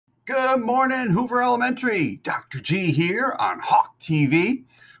Good morning, Hoover Elementary. Dr. G here on Hawk TV,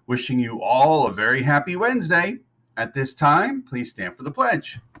 wishing you all a very happy Wednesday. At this time, please stand for the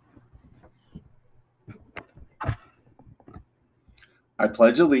pledge. I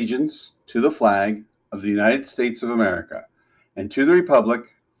pledge allegiance to the flag of the United States of America and to the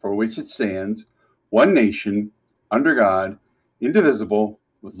republic for which it stands, one nation, under God, indivisible,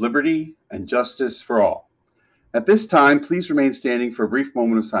 with liberty and justice for all. At this time, please remain standing for a brief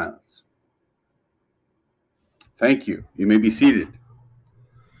moment of silence. Thank you. You may be seated.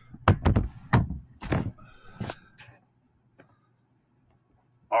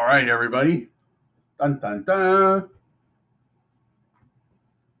 All right, everybody. Dun, dun, dun.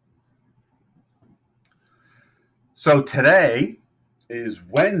 So today is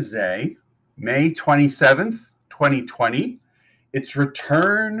Wednesday, May 27th, 2020. It's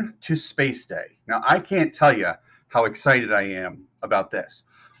Return to Space Day. Now, I can't tell you how excited I am about this.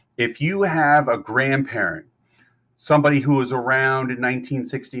 If you have a grandparent, somebody who was around in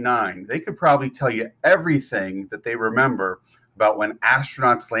 1969, they could probably tell you everything that they remember about when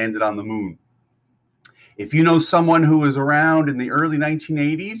astronauts landed on the moon. If you know someone who was around in the early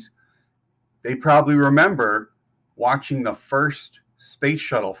 1980s, they probably remember watching the first space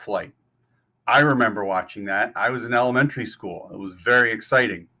shuttle flight. I remember watching that. I was in elementary school. It was very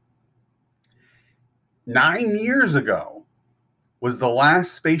exciting. 9 years ago was the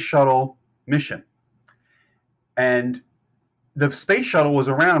last space shuttle mission. And the space shuttle was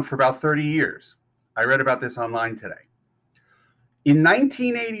around for about 30 years. I read about this online today. In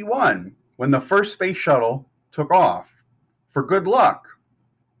 1981, when the first space shuttle took off, for good luck,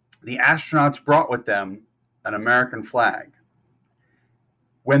 the astronauts brought with them an American flag.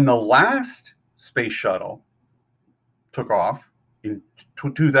 When the last space shuttle took off in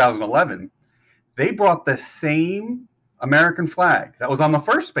 2011, they brought the same American flag that was on the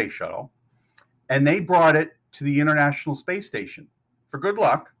first space shuttle, and they brought it to the International Space Station for good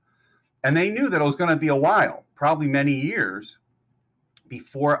luck. And they knew that it was going to be a while, probably many years,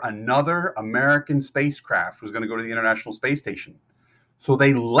 before another American spacecraft was going to go to the International Space Station. So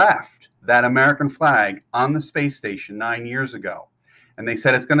they left that American flag on the space station 9 years ago. And they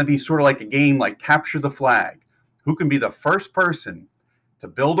said it's going to be sort of like a game like Capture the Flag. Who can be the first person to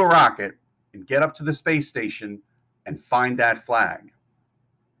build a rocket and get up to the space station and find that flag?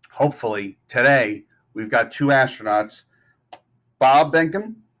 Hopefully today we've got two astronauts, Bob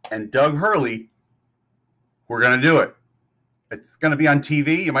Behnken and Doug Hurley, who are going to do it. It's going to be on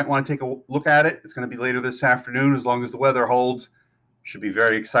TV. You might want to take a look at it. It's going to be later this afternoon, as long as the weather holds. Should be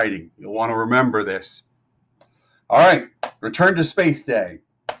very exciting. You'll want to remember this. All right, Return to Space Day.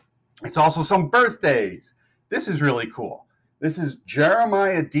 It's also some birthdays. This is really cool. This is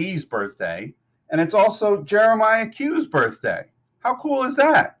Jeremiah D's birthday, and it's also Jeremiah Q's birthday. How cool is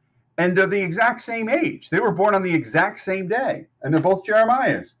that? And they're the exact same age. They were born on the exact same day, and they're both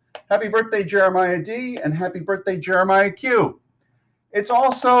Jeremiahs. Happy birthday, Jeremiah D, and happy birthday, Jeremiah Q. It's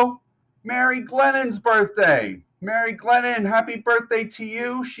also Mary Glennon's birthday. Mary Glennon, happy birthday to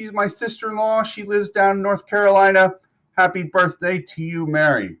you. She's my sister-in-law. She lives down in North Carolina. Happy birthday to you,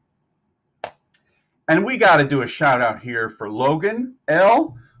 Mary. And we got to do a shout out here for Logan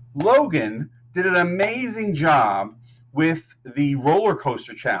L. Logan did an amazing job with the roller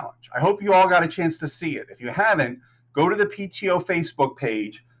coaster challenge. I hope you all got a chance to see it. If you haven't, go to the PTO Facebook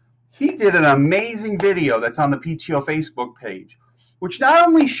page. He did an amazing video that's on the PTO Facebook page, which not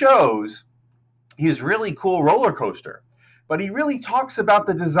only shows his really cool roller coaster, but he really talks about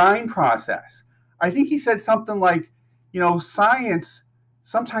the design process. I think he said something like, science,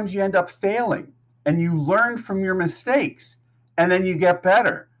 sometimes you end up failing and you learn from your mistakes and then you get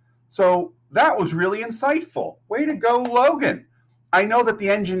better. So that was really insightful. Way to go, Logan. I know that the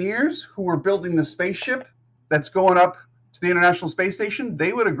engineers who were building the spaceship that's going up to the International Space Station,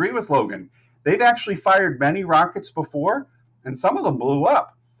 they would agree with Logan. They've actually fired many rockets before, and some of them blew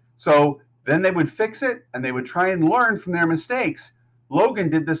up. So then they would fix it, and they would try and learn from their mistakes. Logan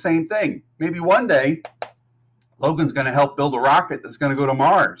did the same thing. Maybe one day, Logan's going to help build a rocket that's going to go to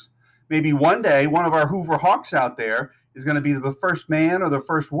Mars. Maybe one day, one of our Hoover Hawks out there is going to be the first man or the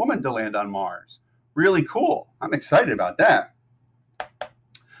first woman to land on Mars. Really cool. I'm excited about that.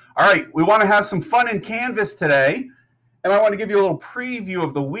 All right, we want to have some fun in Canvas today, and I want to give you a little preview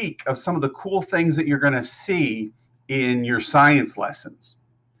of the week of some of the cool things that you're going to see in your science lessons.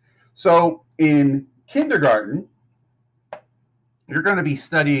 So in kindergarten, you're going to be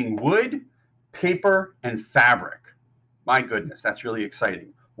studying wood, paper, and fabric. My goodness, that's really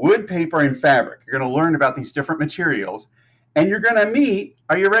exciting. Wood, paper, and fabric. You're going to learn about these different materials, and you're going to meet,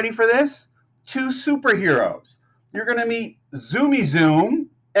 are you ready for this? Two superheroes. You're going to meet Zoomy Zoom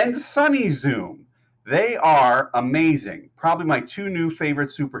and Sunny Zoom. They are amazing. Probably my two new favorite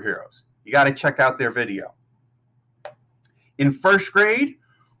superheroes. You got to check out their video. In first grade,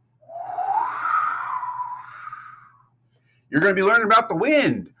 you're going to be learning about the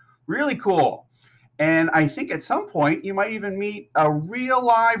wind. Really cool. And I think at some point you might even meet a real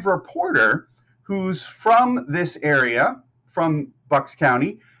live reporter who's from this area, from Bucks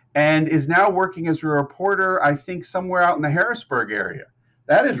County, and is now working as a reporter, I think, somewhere out in the Harrisburg area.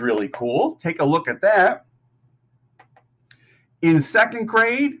 That is really cool. Take a look at that. In second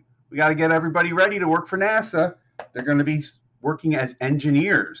grade, we got to get everybody ready to work for NASA. They're going to be working as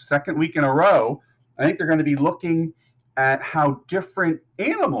engineers. Second week in a row, I think they're going to be looking at how different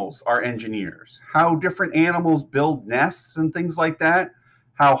animals are engineers, how different animals build nests and things like that,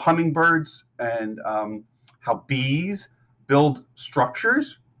 how hummingbirds and how bees build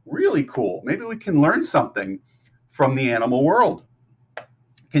structures. Really cool. Maybe we can learn something from the animal world.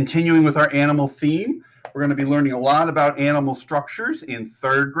 Continuing with our animal theme, we're going to be learning a lot about animal structures in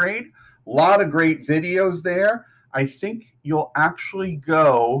third grade. A lot of great videos there. I think you'll actually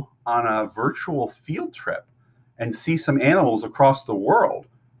go on a virtual field trip and see some animals across the world.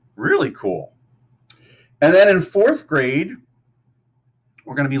 Really cool. And then in fourth grade,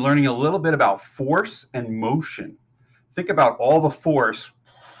 we're going to be learning a little bit about force and motion. Think about all the force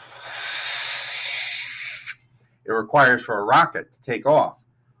it requires for a rocket to take off.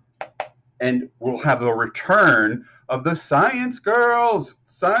 And we'll have the return of the science girls.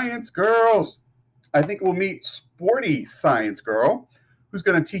 Science girls. I think we'll meet Sporty Science Girl, who's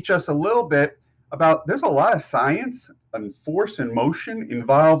going to teach us a little bit about, there's a lot of science and force and motion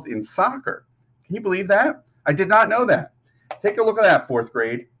involved in soccer. Can you believe that? I did not know that. Take a look at that, fourth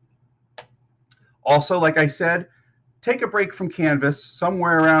grade. Also, like I said, take a break from Canvas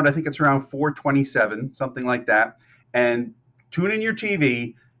somewhere around, I think it's around 4:27, something like that, and tune in your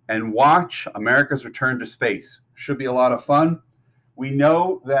TV and watch America's Return to Space. Should be a lot of fun. We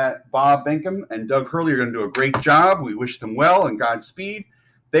know that Bob Benkham and Doug Hurley are going to do a great job. We wish them well and Godspeed.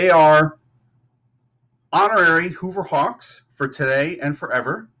 They are honorary Hoover Hawks for today and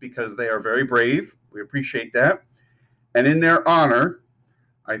forever because they are very brave. We appreciate that. And in their honor,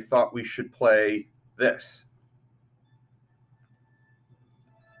 I thought we should play this.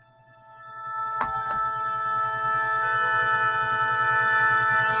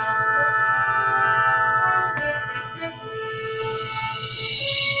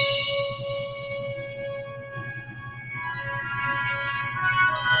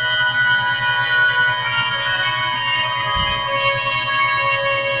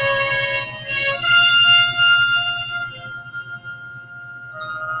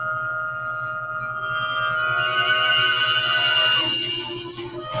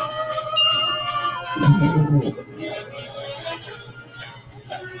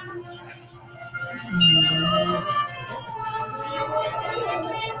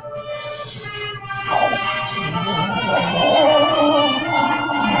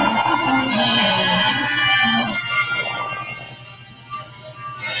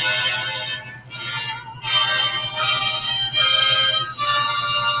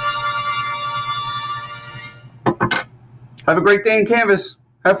 Have a great day in Canvas.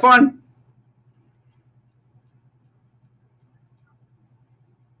 Have fun.